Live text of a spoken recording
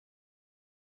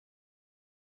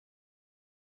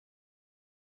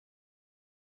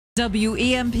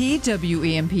WEMP,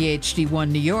 WEMP HD1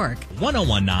 New York.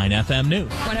 1019 FM News.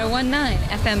 1019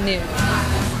 FM News.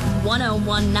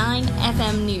 1019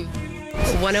 FM News.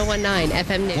 1019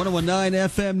 FM News. 1019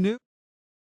 FM News.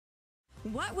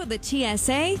 What will the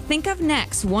TSA think of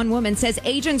next? One woman says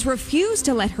agents refuse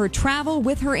to let her travel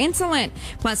with her insulin.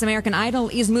 Plus, American Idol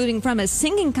is moving from a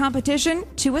singing competition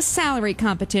to a salary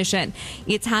competition.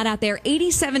 It's hot out there,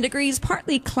 87 degrees,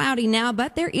 partly cloudy now,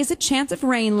 but there is a chance of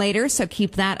rain later, so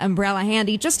keep that umbrella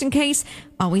handy just in case.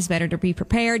 Always better to be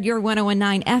prepared. Your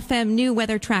 1019 FM new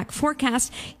weather track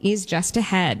forecast is just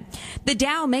ahead. The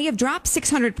Dow may have dropped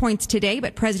 600 points today,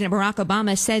 but President Barack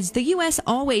Obama says the U.S.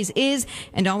 always is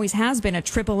and always has been a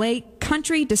AAA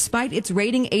country despite its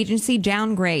rating agency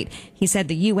downgrade. He said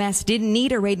the U.S. didn't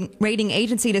need a rating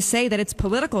agency to say that its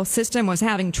political system was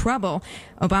having trouble.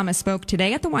 Obama spoke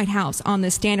today at the White House on the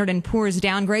Standard & Poor's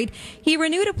downgrade. He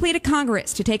renewed a plea to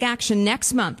Congress to take action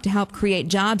next month to help create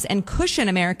jobs and cushion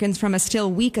Americans from a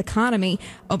still weak economy.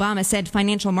 Obama said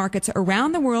financial markets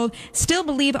around the world still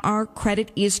believe our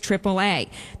credit is AAA.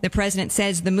 The president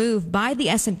says the move by the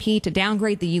S&P to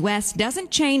downgrade the U.S.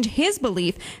 doesn't change his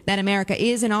belief that America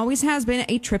is and always has been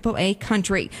a AAA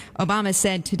country. Obama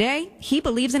said today he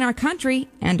believes in our country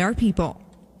and our people.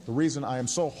 The reason I am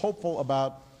so hopeful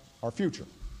about our future,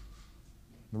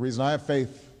 the reason I have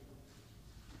faith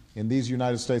in these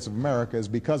United States of America is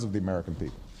because of the American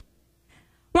people.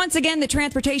 Once again, the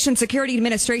Transportation Security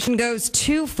Administration goes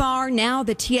too far. Now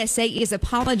the TSA is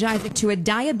apologizing to a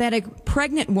diabetic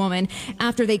pregnant woman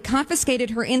after they confiscated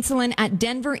her insulin at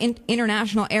Denver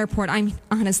International Airport.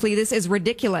 Honestly, this is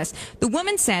ridiculous. The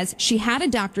woman says she had a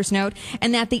doctor's note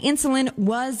and that the insulin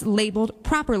was labeled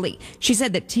properly. She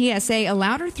said that TSA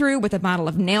allowed her through with a bottle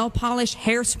of nail polish,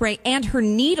 hairspray, and her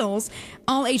needles.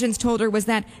 All agents told her was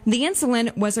that the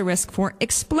insulin was a risk for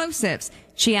explosives.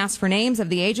 She asked for names of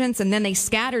the agents and then they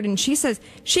scattered, and she says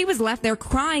she was left there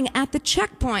crying at the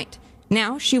checkpoint.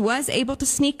 Now, she was able to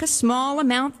sneak a small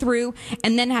amount through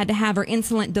and then had to have her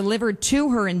insulin delivered to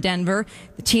her in Denver.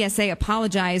 The TSA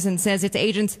apologized and says its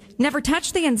agents never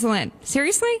touched the insulin.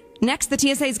 Seriously? Next, the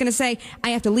TSA is going to say, I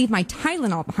have to leave my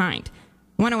Tylenol behind.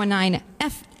 1019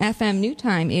 FM New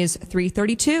Time is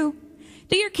 3:32.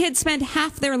 Do your kids spend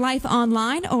half their life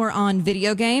online or on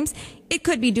video games? It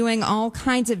could be doing all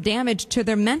kinds of damage to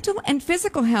their mental and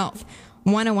physical health.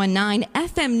 1019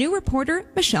 FM New reporter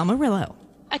Michelle Murillo.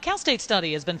 A Cal State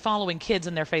study has been following kids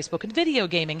in their Facebook and video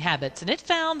gaming habits, and it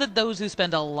found that those who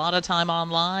spend a lot of time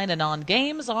online and on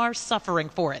games are suffering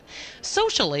for it.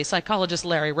 Socially, psychologist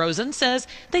Larry Rosen says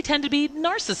they tend to be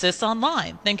narcissists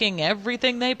online, thinking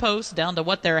everything they post down to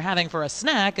what they're having for a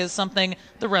snack is something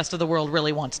the rest of the world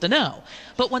really wants to know.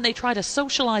 But when they try to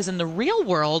socialize in the real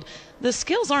world, the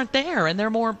skills aren't there, and they're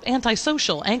more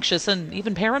antisocial, anxious, and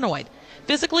even paranoid.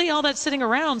 Physically, all that sitting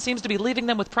around seems to be leaving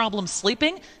them with problems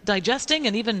sleeping, digesting,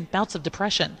 and even bouts of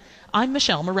depression. I'm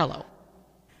Michelle Murillo.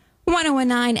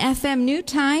 1019 FM New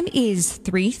Time is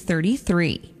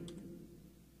 3:33.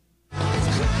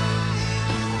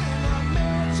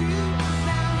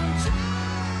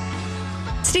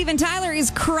 Steven Tyler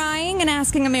is crying and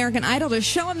asking American Idol to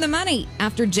show him the money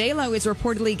after J-Lo is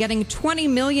reportedly getting $20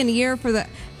 million a year for the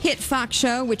hit Fox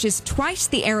show, which is twice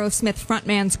the Aerosmith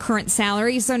frontman's current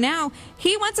salary. So now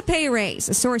he wants a pay raise.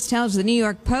 A source tells the New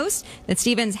York Post that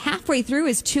Steven's halfway through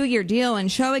his 2-year deal,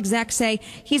 and show execs say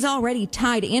he's already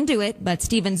tied into it. But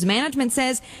Steven's management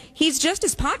says he's just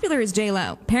as popular as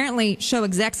J-Lo. Apparently, show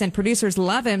execs and producers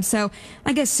love him, so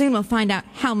I guess soon we'll find out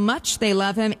how much they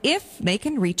love him if they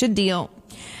can reach a deal.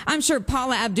 I'm sure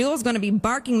Paula Abdul is going to be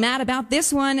barking mad about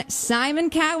this one. Simon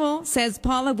Cowell says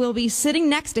Paula will be sitting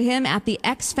next to him at the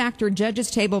X Factor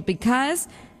judges table because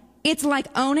it's like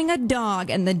owning a dog,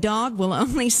 and the dog will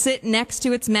only sit next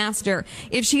to its master.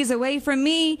 If she's away from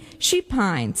me, she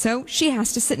pines, so she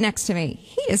has to sit next to me.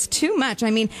 He is too much.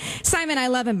 I mean, Simon, I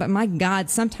love him, but my God,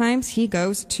 sometimes he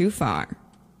goes too far.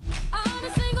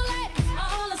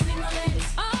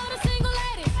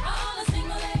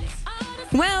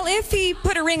 Well, if he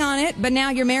put a ring on it, but now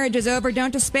your marriage is over,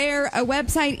 don't despair. A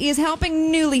website is helping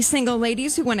newly single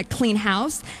ladies who want a clean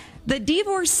house. The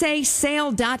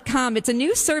DivorceeSale.com. It's a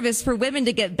new service for women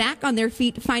to get back on their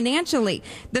feet financially.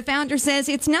 The founder says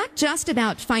it's not just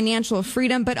about financial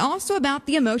freedom, but also about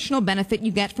the emotional benefit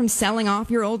you get from selling off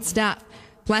your old stuff.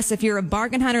 Plus, if you're a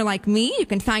bargain hunter like me, you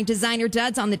can find designer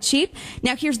duds on the cheap.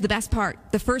 Now, here's the best part.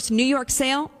 The first New York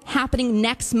sale happening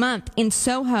next month in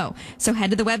Soho. So head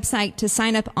to the website to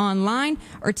sign up online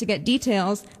or to get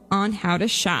details on how to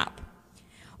shop.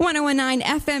 1019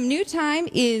 FM new time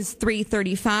is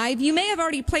 3:35. You may have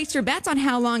already placed your bets on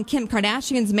how long Kim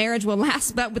Kardashian's marriage will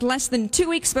last, but with less than 2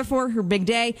 weeks before her big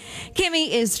day, Kimmy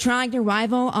is trying to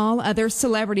rival all other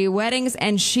celebrity weddings,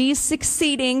 and she's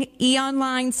succeeding. E!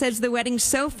 Online says the wedding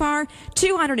so far,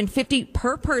 $250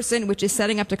 per person, which is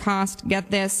setting up to cost, get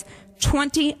this,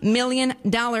 $20 million.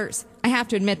 I have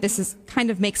to admit, this kind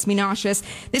of makes me nauseous.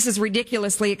 This is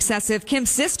ridiculously excessive.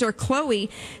 Kim's sister, Chloe,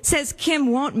 says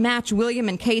Kim won't match William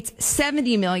and Kate's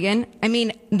 $70 million. I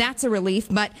mean, that's a relief,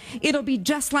 but it'll be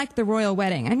just like the royal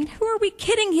wedding. I mean, who are we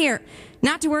kidding here?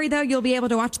 Not to worry, though, you'll be able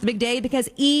to watch the big day because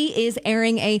E! is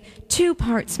airing a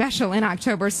 2-part special in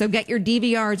October, so get your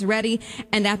DVRs ready.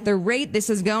 And at the rate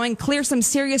this is going, clear some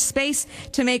serious space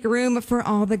to make room for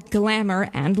all the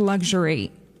glamour and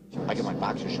luxury. I get my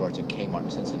boxer shorts at Kmart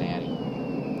in Cincinnati.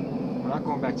 We're not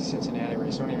going back to Cincinnati, Ray,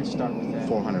 so don't even start with that.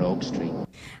 400 Oak Street.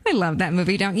 I love that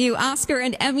movie, don't you? Oscar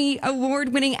and Emmy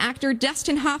award-winning actor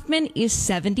Dustin Hoffman is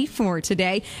 74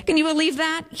 today. Can you believe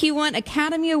that? He won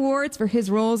Academy Awards for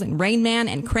his roles in Rain Man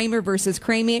and Kramer vs.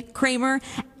 Kramer,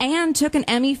 and took an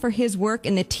Emmy for his work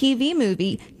in the TV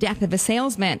movie Death of a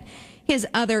Salesman. His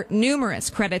other numerous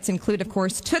credits include, of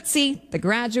course, Tootsie, The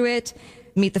Graduate,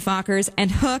 Meet the Fockers, and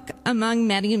Hook, among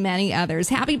many, many others.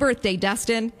 Happy birthday,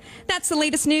 Dustin. That's the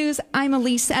latest news. I'm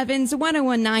Elise Evans.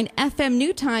 1019 FM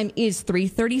new time is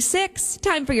 3:36.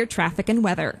 Time for your traffic and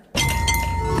weather.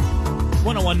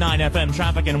 1019 FM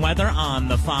traffic and weather on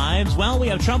the 5s. Well, we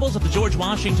have troubles at the George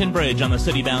Washington Bridge on the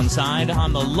city-bound side.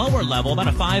 On the lower level, about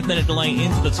a 5-minute delay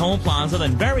into the toll plaza,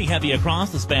 then very heavy across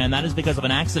the span. That is because of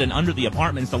an accident under the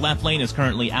apartments. The left lane is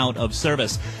currently out of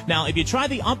service. Now, if you try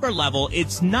the upper level,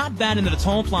 it's not bad into the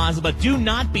toll plaza, but do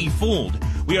not be fooled.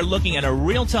 We are looking at a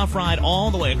real tough ride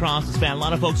all the way across the span. A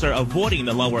lot of folks are avoiding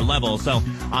the lower level. So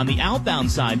on the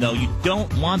outbound side, though, you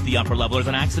don't want the upper level. There's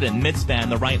an accident mid-span.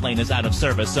 The right lane is out of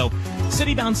service. So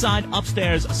city-bound side,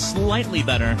 upstairs, slightly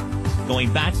better.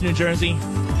 Going back to New Jersey,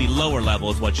 the lower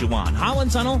level is what you want.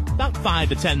 Holland Tunnel, about 5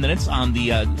 to 10 minutes on the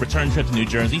return trip to New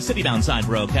Jersey. City-bound side,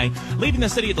 we're okay. Leaving the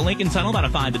city at the Lincoln Tunnel, about a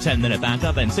 5 to 10 minute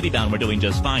backup, and city-bound, we're doing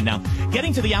just fine. Now,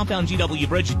 getting to the outbound GW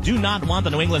Bridge, you do not want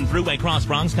the New England Thruway Cross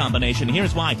Bronx combination.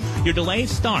 Here's why. Your delays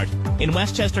start in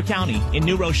Westchester County, in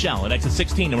New Rochelle, at exit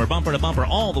 16, and we're bumper to bumper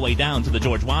all the way down to the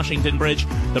George Washington Bridge.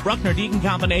 The Bruckner-Deacon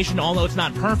combination, although it's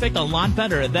not perfect, a lot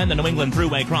better than the New England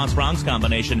Thruway Cross Bronx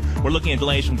combination. We're looking at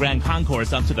delays from Grand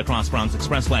Concourse up to the Cross Bronx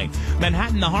Expressway.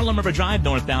 Manhattan, the Harlem River Drive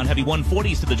northbound, heavy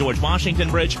 140s to the George Washington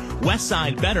Bridge. West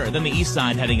side better than the east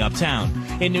side heading uptown.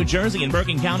 In New Jersey, in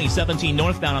Bergen County, 17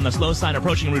 northbound on the slow side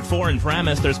approaching Route 4 in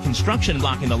Paramus. There's construction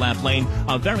blocking the left lane.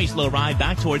 A very slow ride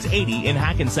back towards 80 in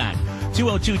Hackensack.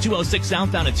 202-206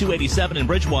 southbound at 287 in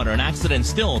Bridgewater. An accident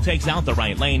still takes out the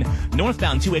right lane.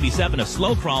 Northbound 287, a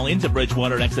slow crawl into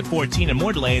Bridgewater at exit 14, and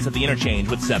more delays at the interchange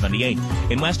with 78.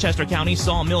 In Westchester County,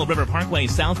 Sawmill River Parkway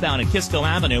southbound at Kisco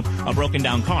Avenue, a broken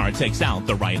down car takes out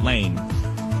the right lane.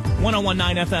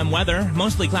 1019 FM weather,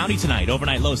 mostly cloudy tonight,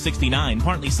 overnight low 69,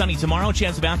 partly sunny tomorrow,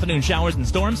 chance of afternoon showers and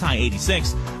storms, high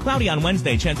 86. Cloudy on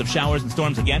Wednesday, chance of showers and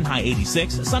storms again, high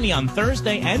 86. Sunny on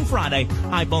Thursday and Friday,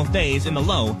 high both days in the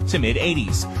low to mid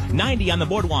 80s. 90 on the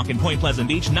boardwalk in Point Pleasant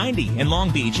Beach, 90 in Long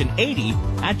Beach, and 80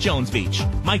 at Jones Beach.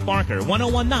 Mike Barker,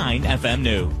 1019 FM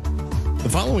New. The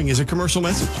following is a commercial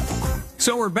message.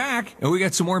 So we're back, and we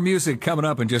got some more music coming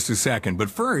up in just a second. But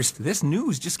first, this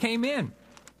news just came in.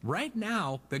 Right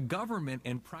now, the government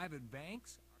and private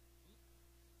banks...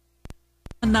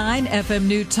 9 FM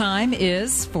new time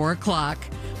is 4 o'clock.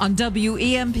 On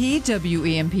WEMP,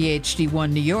 WEMP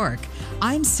HD1 New York,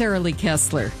 I'm Sarah Lee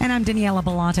Kessler. And I'm Daniela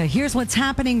Bellotta. Here's what's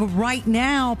happening right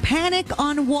now. Panic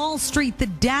on Wall Street. The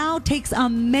Dow takes a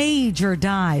major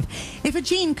dive. If a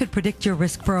gene could predict your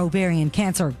risk for ovarian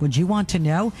cancer, would you want to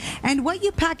know? And what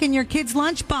you pack in your kid's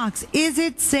lunchbox, is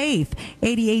it safe?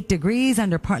 88 degrees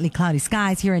under partly cloudy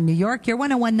skies here in New York. Your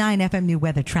 1019 FM New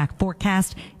Weather Track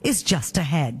forecast is just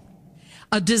ahead.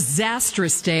 A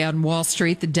disastrous day on Wall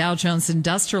Street. The Dow Jones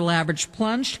Industrial Average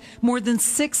plunged more than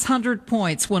 600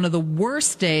 points, one of the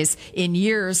worst days in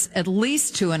years, at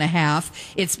least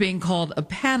 2.5. It's being called a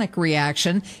panic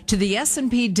reaction to the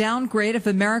S&P downgrade of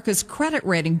America's credit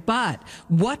rating. But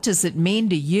what does it mean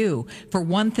to you? For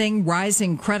one thing,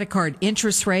 rising credit card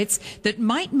interest rates that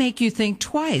might make you think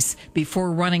twice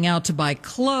before running out to buy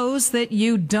clothes that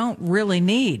you don't really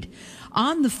need.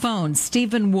 On the phone,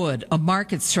 Stephen Wood, a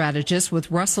market strategist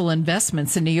with Russell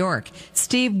Investments in New York.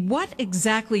 Steve, what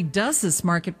exactly does this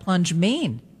market plunge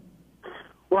mean?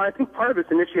 Well, I think part of it's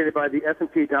initiated by the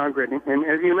S&P downgrading. And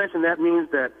as you mentioned, that means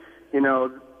that,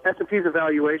 S&P's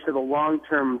evaluation of the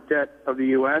long-term debt of the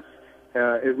U.S.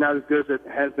 Is not as good as it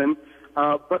has been.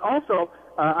 But also,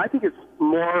 I think it's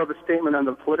more of a statement on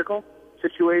the political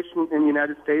situation in the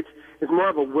United States. It's more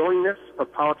of a willingness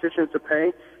of politicians to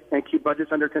pay and keep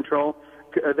budgets under control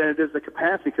than it is the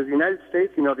capacity. Because the United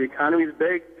States, the economy is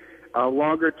big.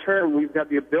 Longer term, we've got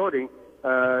the ability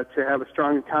to have a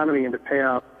strong economy and to pay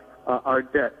out our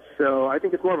debt. So I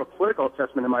think it's more of a political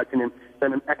assessment, in my opinion,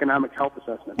 than an economic health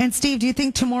assessment. And Steve, do you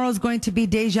think tomorrow is going to be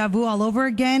deja vu all over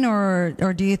again,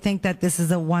 or do you think that this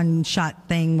is a one-shot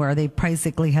thing where they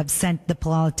basically have sent the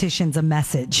politicians a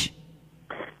message?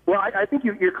 Well, I think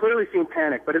you're clearly seeing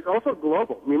panic, but it's also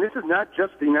global. I mean, this is not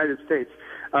just the United States.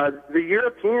 The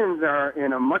Europeans are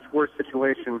in a much worse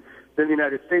situation than the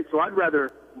United States, so I'd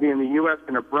rather be in the U.S.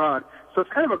 than abroad. So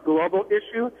it's kind of a global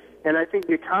issue, and I think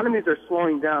the economies are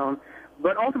slowing down.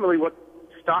 But ultimately, what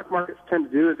stock markets tend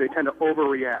to do is they tend to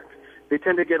overreact. They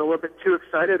tend to get a little bit too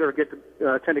excited or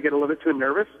tend to get a little bit too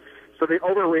nervous. So they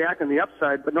overreact on the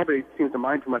upside, but nobody seems to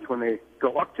mind too much when they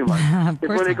go up too much. It's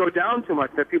when they go down too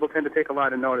much that people tend to take a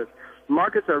lot of notice.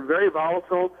 Markets are very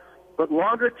volatile, but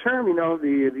longer term,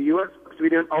 the U.S. looks to be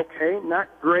doing okay, not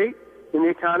great in the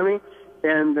economy,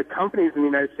 and the companies in the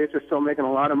United States are still making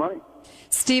a lot of money.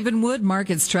 Stephen Wood,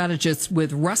 market strategist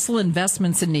with Russell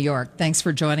Investments in New York. Thanks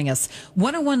for joining us.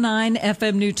 1019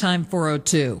 FM New Time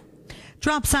 402.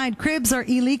 Drop-side cribs are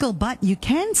illegal, but you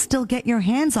can still get your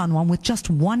hands on one with just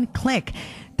one click.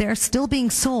 They're still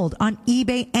being sold on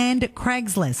eBay and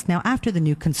Craigslist. Now, after the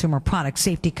new Consumer Product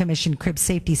Safety Commission crib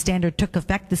safety standard took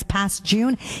effect this past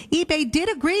June, eBay did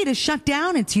agree to shut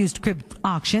down its used crib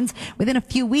auctions within a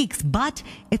few weeks, but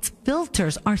its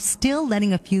filters are still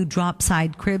letting a few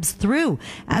drop-side cribs through.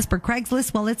 As per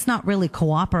Craigslist, well, it's not really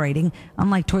cooperating.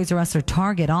 Unlike Toys R Us or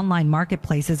Target, online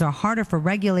marketplaces are harder for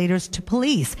regulators to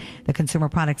police. The Consumer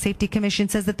Product Safety Commission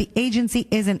says that the agency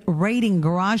isn't raiding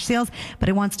garage sales, but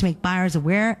it wants to make buyers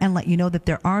aware and let you know that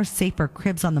there are safer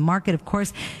cribs on the market. Of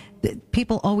course,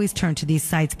 people always turn to these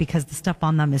sites because the stuff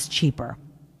on them is cheaper.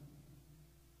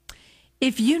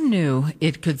 If you knew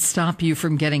it could stop you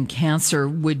from getting cancer,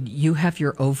 would you have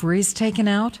your ovaries taken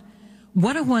out?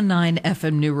 1019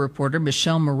 FM New reporter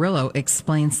Michelle Murillo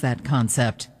explains that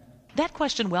concept. That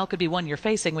question could be one you're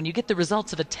facing when you get the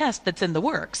results of a test that's in the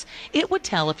works. It would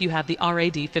tell if you have the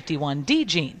RAD51D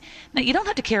gene. Now, you don't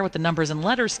have to care what the numbers and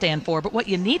letters stand for, but what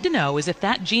you need to know is if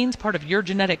that gene's part of your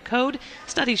genetic code.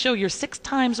 Studies show you're 6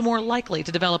 times more likely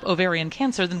to develop ovarian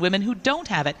cancer than women who don't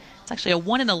have it. It's actually a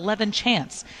 1 in 11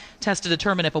 chance. Tests to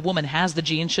determine if a woman has the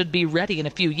gene should be ready in a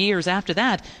few years after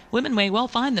that. Women may well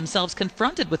find themselves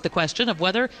confronted with the question of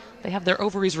whether they have their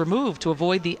ovaries removed to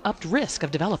avoid the upped risk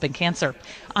of developing cancer.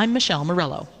 I'm Michelle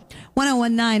Murillo.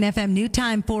 1019 FM New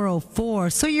Time 404.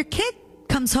 So your kid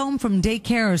comes home from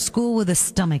daycare or school with a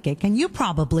stomachache, and you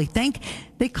probably think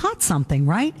they caught something,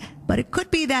 right? But it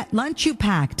could be that lunch you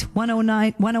packed.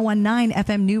 1019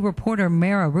 FM New reporter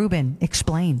Mara Rubin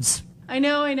explains. I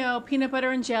know. Peanut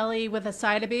butter and jelly with a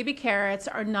side of baby carrots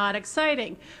are not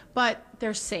exciting, but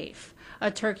they're safe. A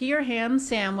turkey or ham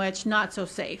sandwich, not so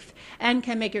safe, and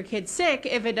can make your kid sick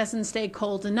if it doesn't stay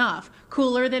cold enough,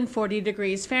 cooler than 40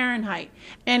 degrees Fahrenheit.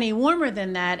 Any warmer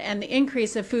than that, and the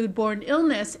increase of foodborne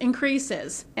illness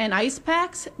increases. And ice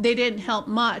packs, they didn't help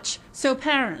much. So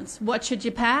parents, what should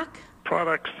you pack?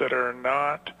 Products that are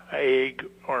not egg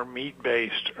or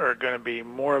meat-based are going to be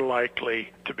more likely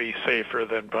to be safer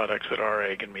than products that are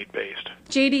egg and meat-based.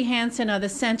 J.D. Hansen of the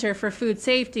Center for Food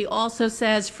Safety also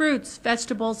says fruits,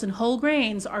 vegetables, and whole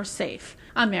grains are safe.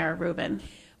 I'm Mara Rubin.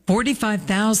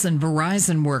 45,000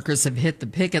 Verizon workers have hit the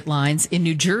picket lines in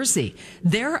New Jersey.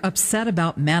 They're upset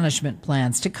about management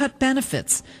plans to cut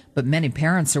benefits, but many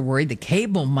parents are worried the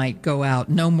cable might go out.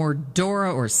 No more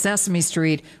Dora or Sesame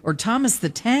Street or Thomas the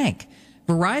Tank.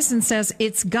 Verizon says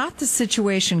it's got the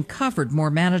situation covered,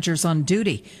 more managers on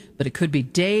duty, but it could be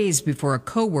days before a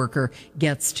coworker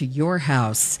gets to your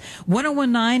house.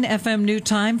 1019 FM New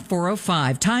Time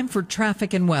 405. Time for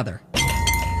traffic and weather.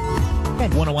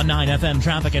 1019 FM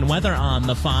traffic and weather on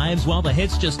the 5s. Well, the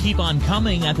hits just keep on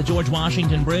coming at the George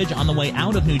Washington Bridge on the way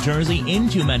out of New Jersey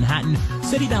into Manhattan.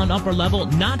 City-bound upper level,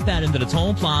 not bad into the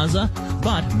toll plaza,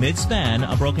 but mid-span,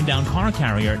 a broken-down car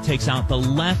carrier takes out the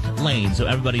left lane, so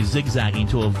everybody's zigzagging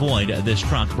to avoid this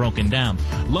truck broken down.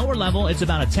 Lower level, it's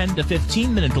about a 10 to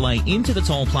 15-minute delay into the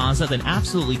toll plaza, then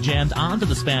absolutely jammed onto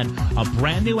the span. A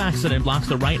brand-new accident blocks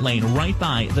the right lane right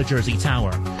by the Jersey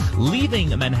Tower.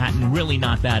 Leaving Manhattan, really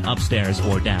not bad upstairs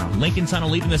or down. Lincoln Tunnel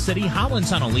leaving the city, Holland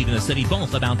Tunnel leaving the city,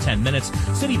 both about 10 minutes.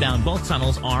 City-bound, both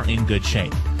tunnels are in good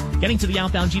shape. Getting to the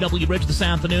outbound GW Bridge this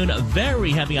afternoon, very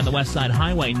heavy on the West Side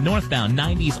Highway, northbound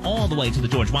 90s all the way to the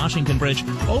George Washington Bridge.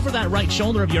 Over that right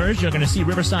shoulder of yours, you're going to see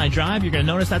Riverside Drive. You're going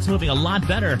to notice that's moving a lot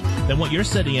better than what you're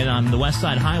sitting in on the West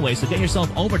Side Highway. So get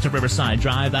yourself over to Riverside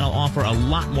Drive. That'll offer a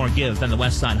lot more give than the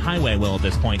West Side Highway will at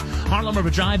this point. Harlem River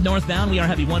Drive northbound, we are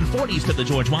heavy 140s to the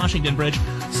George Washington Bridge.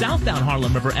 Southbound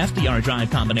Harlem River FDR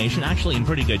Drive combination actually in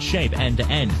pretty good shape end to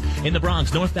end. In the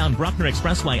Bronx, northbound Bruckner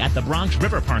Expressway at the Bronx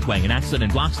River Parkway. An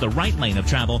accident blocks the right lane of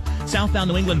travel. Southbound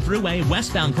New England Thruway,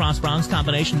 westbound Cross Bronx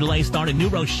combination delay start in New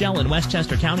Rochelle in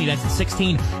Westchester County. That's at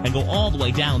 16 and go all the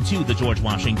way down to the George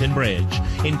Washington Bridge.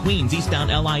 In Queens, eastbound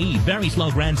LIE, very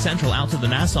slow Grand Central out to the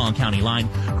Nassau County line.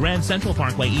 Grand Central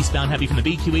Parkway eastbound heavy from the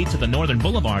BQE to the Northern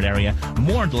Boulevard area.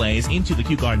 More delays into the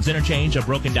Kew Gardens interchange. A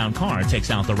broken down car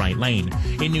takes out the right lane.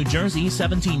 In New Jersey,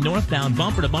 17 northbound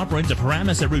bumper to bumper into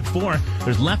Paramus at Route 4.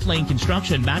 There's left lane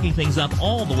construction backing things up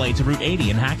all the way to Route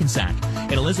 80 in Hackensack.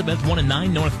 In Elizabeth, 1 and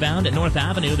 9 northbound at North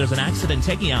Avenue, there's an accident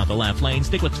taking out the left lane.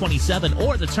 Stick with 27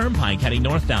 or the Turnpike heading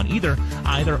northbound. Either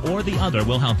or the other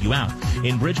will help you out.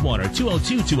 In Bridgewater,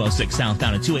 202, 206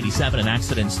 southbound at 287, an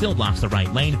accident still blocks the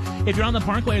right lane. If you're on the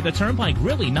Parkway or the Turnpike,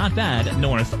 really not bad,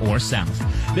 north or south.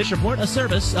 This report, a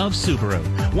service of Subaru.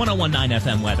 101.9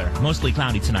 FM weather. Mostly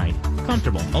cloudy tonight.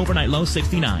 Comfortable. Overnight low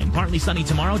 69. Partly sunny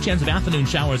tomorrow. Chance of afternoon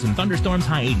showers and thunderstorms.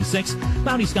 High 86.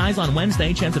 Cloudy skies on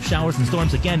Wednesday. Chance of showers and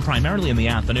storms again primarily in the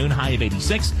afternoon. High of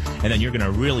 86. And then you're going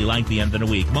to really like the end of the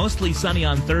week. Mostly sunny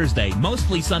on Thursday.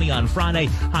 Mostly sunny on Friday.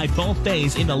 High both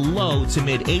days in the low to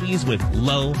mid 80s with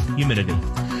low humidity.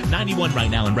 91 right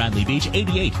now in Bradley Beach.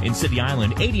 88 in City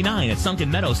Island. 89 at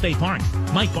Sunken Meadow State Park.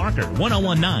 Mike Barker,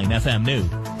 101.9 FM News.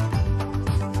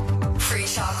 Free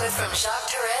chocolate from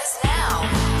Jacques Torres now.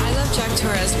 I love Jacques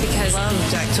Torres because I love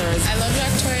Jacques Torres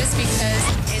because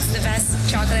it's the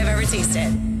best chocolate I've ever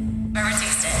tasted.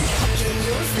 Get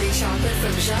your free chocolate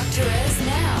from Jacques Torres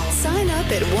now. Sign up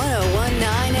at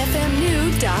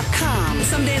 1019fmnew.com.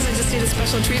 Some days I just need a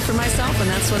special treat for myself, and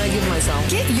that's what I give myself.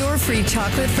 Get your free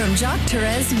chocolate from Jacques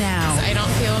Torres now. I don't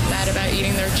feel bad about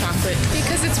eating their chocolate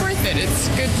because it's worth it. It's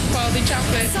good quality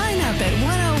chocolate. Sign up at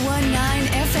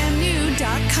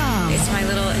 1019fmnew.com. It's my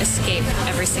little escape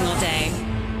every single day.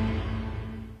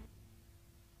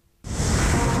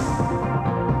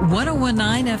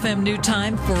 1019 FM New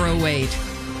Time 408.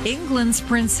 England's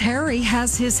Prince Harry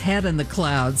has his head in the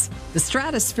clouds. The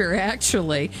stratosphere,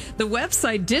 actually. The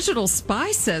website Digital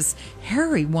Spy says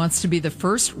Harry wants to be the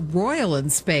first royal in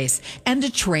space and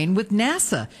to train with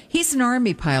NASA. He's an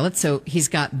Army pilot, so he's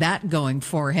got that going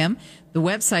for him. The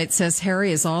website says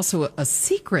Harry is also a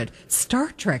secret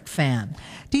Star Trek fan.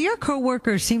 Do your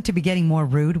coworkers seem to be getting more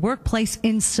rude? Workplace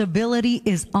incivility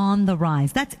is on the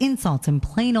rise. That's insults and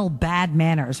plain old bad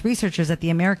manners. Researchers at the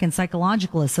American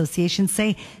Psychological Association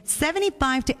say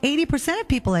 75 to 80% of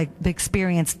people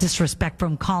experience disrespect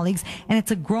from colleagues, and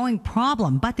it's a growing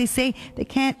problem. But they say they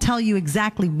can't tell you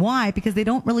exactly why because they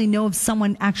don't really know if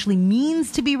someone actually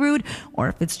means to be rude or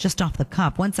if it's just off the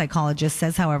cuff. One psychologist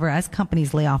says, however, as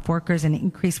companies lay off workers and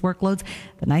increase workloads,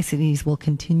 the niceties will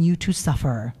continue to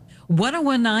suffer.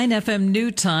 1019 FM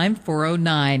New Time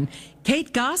 409.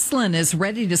 Kate Gosselin is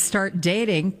ready to start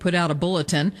dating, put out a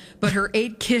bulletin, but her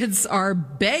 8 kids are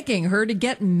begging her to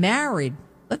get married.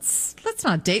 Let's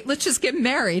not date. Let's just get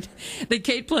married. The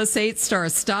Kate Plus 8 star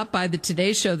stopped by the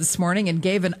Today Show this morning and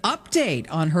gave an update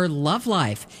on her love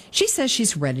life. She says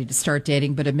she's ready to start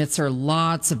dating, but admits there are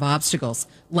lots of obstacles,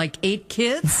 like 8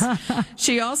 kids.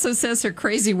 She also says her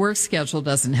crazy work schedule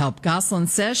doesn't help. Gosselin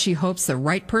says she hopes the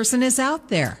right person is out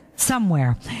there.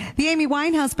 Somewhere. The Amy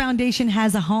Winehouse Foundation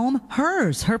has a home,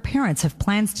 hers. Her parents have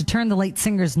plans to turn the late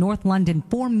singer's North London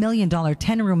 $4 million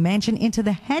 10-room mansion into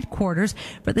the headquarters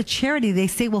for the charity they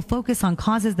say will focus on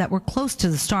causes that were close to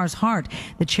the star's heart.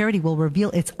 The charity will reveal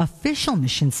its official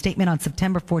mission statement on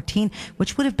September 14,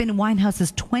 which would have been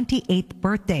Winehouse's 28th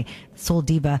birthday. The soul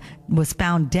diva was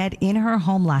found dead in her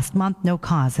home last month. No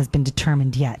cause has been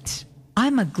determined yet.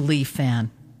 I'm a Glee fan.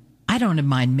 I don't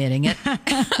mind admitting it.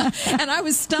 And I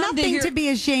was stunned to hear. Nothing to be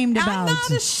ashamed about. I'm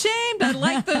not ashamed. I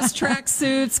like those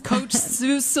tracksuits, Coach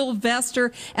Sue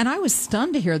Sylvester. And I was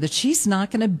stunned to hear that she's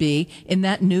not going to be in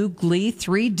that new Glee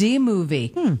 3D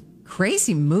movie.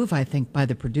 Crazy move, I think, by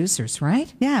the producers,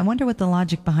 right? Yeah, I wonder what the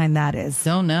logic behind that is.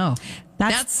 Don't know.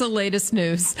 That's the latest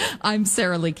news. I'm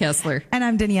Sarah Lee Kessler. And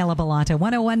I'm Daniela Bellato.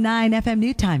 1019 FM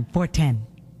New Time, 410.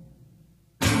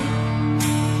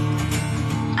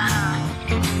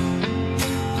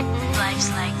 Life's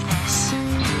like this.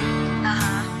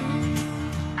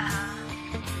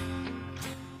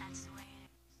 That's the way it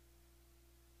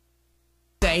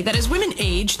is. say that as women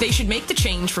age, they should make the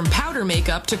change from powder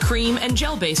makeup to cream and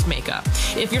gel-based makeup.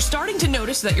 If you're starting to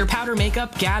notice that your powder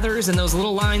makeup gathers in those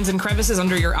little lines and crevices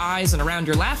under your eyes and around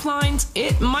your laugh lines,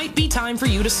 it might be time for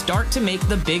you to start to make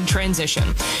the big transition.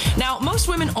 Now, most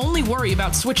women only worry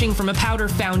about switching from a powder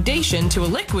foundation to a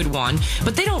liquid one,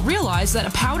 but they don't realize that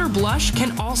a powder blush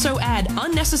can also add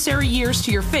unnecessary years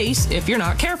to your face if you're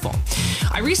not careful.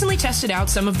 I recently tested out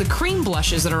some of the cream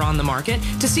blushes that are on the market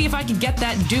to see if I could get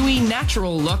that dewy,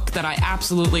 natural look that I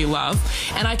absolutely love,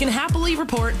 and I can happily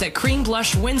report that cream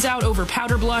blush wins out over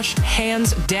powder blush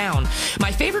hands down.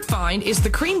 My favorite find is the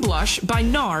cream blush by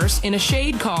NARS in a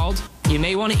shade called, you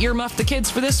may want to earmuff the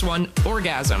kids for this one,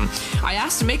 Orgasm. I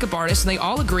asked a makeup artist and they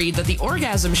all agreed that the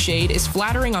Orgasm shade is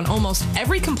flattering on almost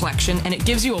every complexion and it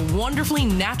gives you a wonderfully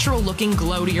natural looking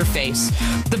glow to your face.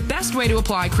 The best way to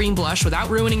apply cream blush without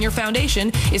ruining your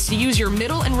foundation is to use your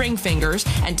middle and ring fingers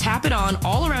and tap it on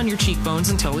all around your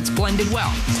cheekbones until it's blended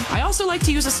well. I also like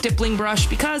to use a stippling brush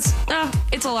because,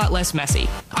 it's a lot less messy.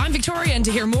 I'm Victoria, and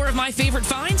to hear more of my favorite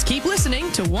finds, keep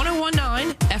listening to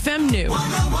 1019 FM New.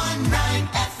 1019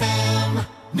 FM.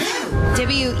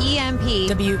 WEMP.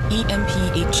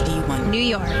 WEMP HD1. New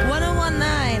York.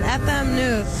 1019 FM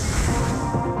News.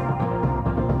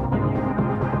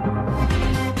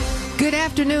 Good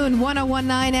afternoon.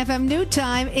 1019 FM New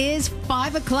Time is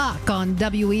 5 o'clock on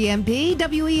WEMP,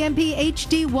 WEMP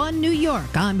HD1 New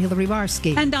York. I'm Hillary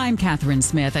Varsky. And I'm Catherine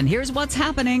Smith. And here's what's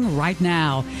happening right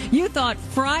now. You thought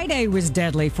Friday was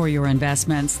deadly for your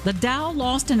investments. The Dow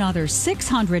lost another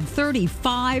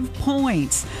 635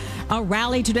 points. A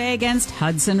rally today against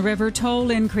Hudson River toll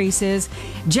increases.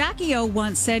 Jackie O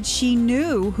once said she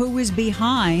knew who was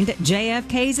behind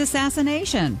JFK's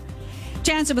assassination.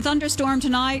 Chance of a thunderstorm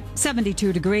tonight,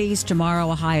 72 degrees.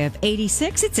 Tomorrow, a high of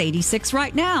 86. It's 86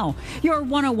 right now. Your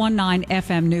 1019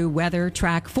 FM New weather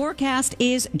track forecast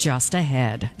is just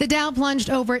ahead. The Dow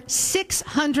plunged over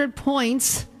 600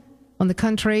 points on the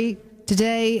country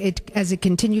today as it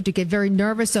continued to get very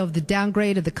nervous over the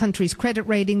downgrade of the country's credit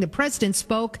rating. The president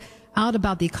spoke out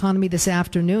about the economy this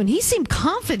afternoon. He seemed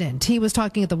confident. He was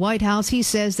talking at the White House. He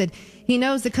says that he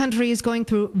knows the country is going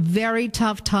through very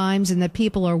tough times and that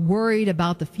people are worried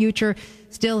about the future.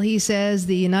 Still, he says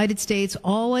the United States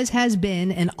always has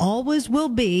been and always will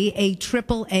be a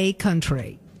AAA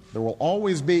country. There will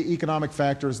always be economic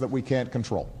factors that we can't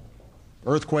control.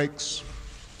 Earthquakes,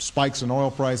 spikes in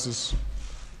oil prices,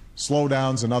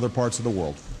 slowdowns in other parts of the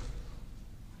world.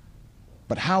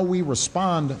 But how we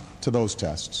respond to those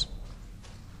tests,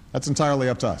 that's entirely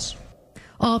up to us.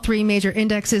 All three major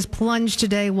indexes plunged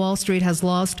today. Wall Street has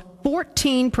lost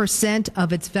 14%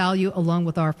 of its value, along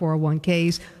with our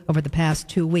 401ks, over the past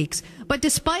 2 weeks. But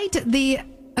despite the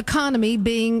economy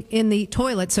being in the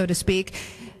toilet, so to speak,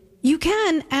 you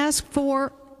can ask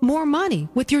for more money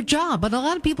with your job. But a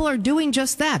lot of people are doing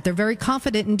just that. They're very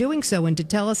confident in doing so. And to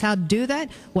tell us how to do that,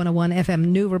 101 FM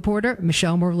New reporter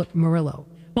Michelle Murillo.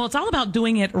 Well, it's all about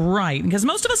doing it right, because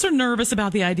most of us are nervous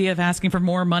about the idea of asking for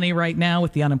more money right now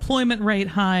with the unemployment rate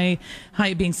high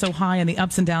being so high and the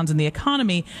ups and downs in the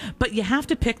economy. But you have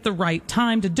to pick the right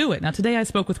time to do it. Now, today I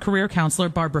spoke with career counselor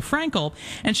Barbara Frankel,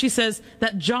 and she says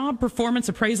that job performance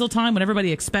appraisal time, when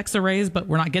everybody expects a raise but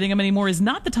we're not getting them anymore, is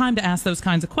not the time to ask those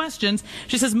kinds of questions.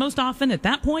 She says most often at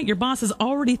that point your boss has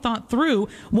already thought through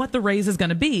what the raise is going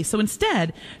to be. So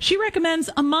instead, she recommends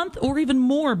a month or even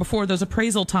more before those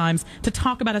appraisal times to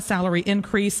talk about a salary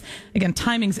increase. Again,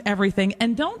 timing's everything.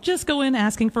 And don't just go in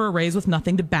asking for a raise with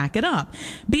nothing to back it up.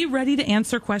 Be ready to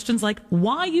answer questions like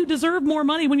why you deserve more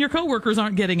money when your coworkers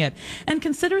aren't getting it. And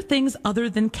consider things other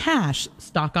than cash.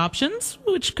 Stock options,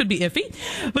 which could be iffy,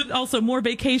 but also more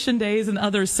vacation days and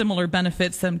other similar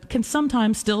benefits that can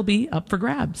sometimes still be up for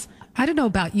grabs. I don't know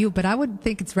about you, but I would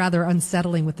think it's rather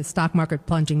unsettling with the stock market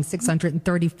plunging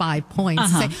 635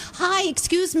 points. Say, hi,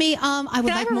 excuse me, I would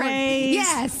like more. Raise?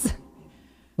 Yes.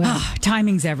 Well,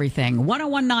 timing's everything.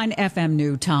 1019 FM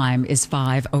New Time is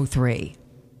 5:03.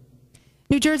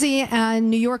 New Jersey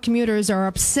and New York commuters are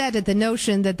upset at the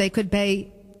notion that they could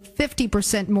pay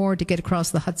 50% more to get across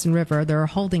the Hudson River. They're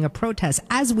holding a protest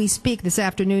as we speak this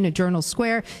afternoon at Journal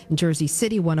Square in Jersey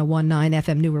City. 1019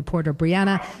 FM New reporter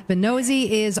Brianna Venozzi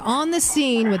is on the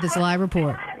scene with this live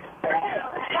report.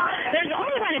 There's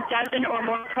only about a dozen or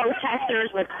more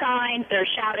protesters with signs. They're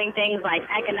shouting things like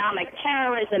economic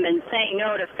terrorism and saying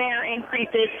no to fare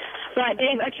increases. But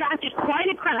they've attracted quite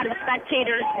a crowd of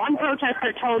spectators. One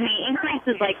protester told me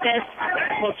increases like this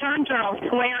will turn Journal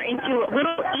Square into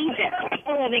Little Egypt.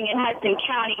 People living in Hudson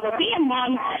County will be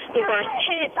among the worst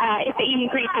hit if the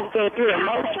increases go through.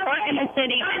 Most work in the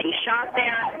city getting shot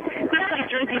there. Groups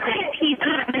like Jersey City Peace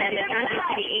Movement and the Jersey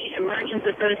City Aid Emergence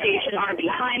Association are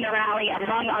behind the rally.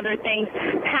 Among other things,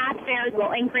 pass fares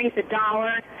will increase $1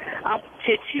 up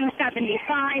to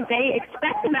 $2.75. They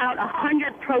expect about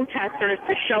 100 protesters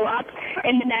to show up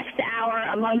in the next hour.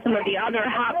 Among some of the other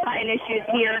hot-button issues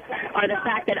here are the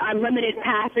fact that unlimited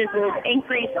passes will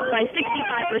increase by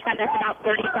 65%. That's about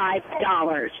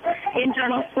 $35. In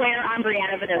Journal Square, I'm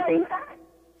Brianna Vedosi.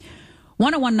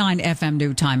 1019 FM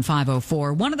New Time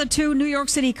 504. One of the two New York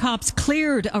City cops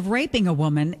cleared of raping a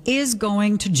woman is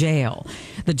going to jail.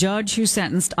 The judge who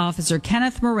sentenced Officer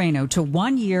Kenneth Moreno to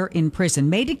 1 year in prison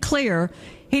made it clear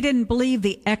he didn't believe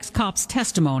the ex-cop's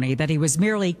testimony that he was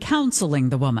merely counseling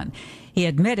the woman. He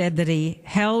admitted that he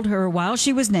held her while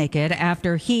she was naked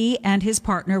after he and his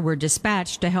partner were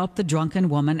dispatched to help the drunken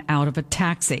woman out of a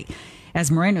taxi. As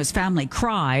Moreno's family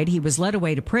cried, he was led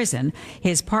away to prison.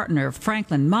 His partner,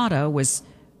 Franklin Mata, was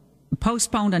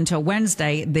postponed until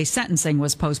Wednesday. The sentencing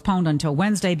was postponed until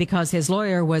Wednesday because his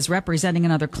lawyer was representing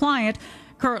another client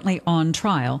currently on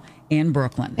trial in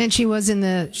Brooklyn. And she was in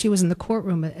the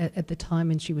courtroom at the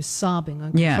time, and she was sobbing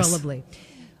uncontrollably. Yes.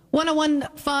 1019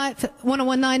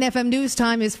 FM News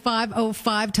Time is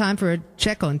 5:05. Time for a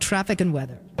check on traffic and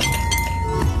weather.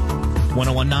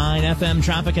 1019 FM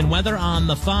traffic and weather on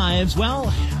the 5s.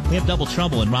 Well, we have double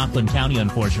trouble in Rockland County,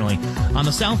 unfortunately. On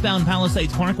the southbound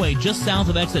Palisades Parkway, just south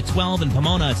of exit 12 in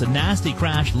Pomona, it's a nasty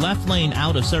crash. Left lane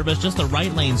out of service, just the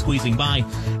right lane squeezing by.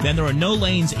 Then there are no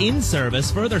lanes in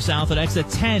service further south at exit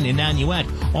 10 in Nanuet.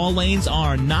 All lanes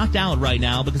are knocked out right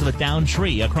now because of a downed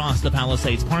tree across the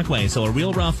Palisades Parkway. So a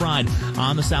real rough ride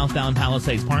on the southbound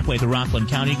Palisades Parkway through Rockland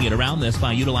County. You can get around this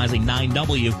by utilizing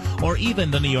 9W or even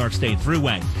the New York State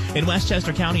Thruway. In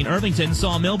Westchester County and Irvington,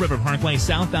 Sawmill River Parkway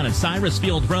southbound at Cyrus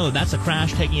Field Road. That's a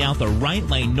crash taking out the right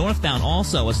lane. Northbound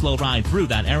also a slow ride through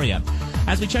that area.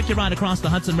 As we check your ride across the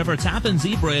Hudson River Tappan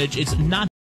Zee Bridge, it's not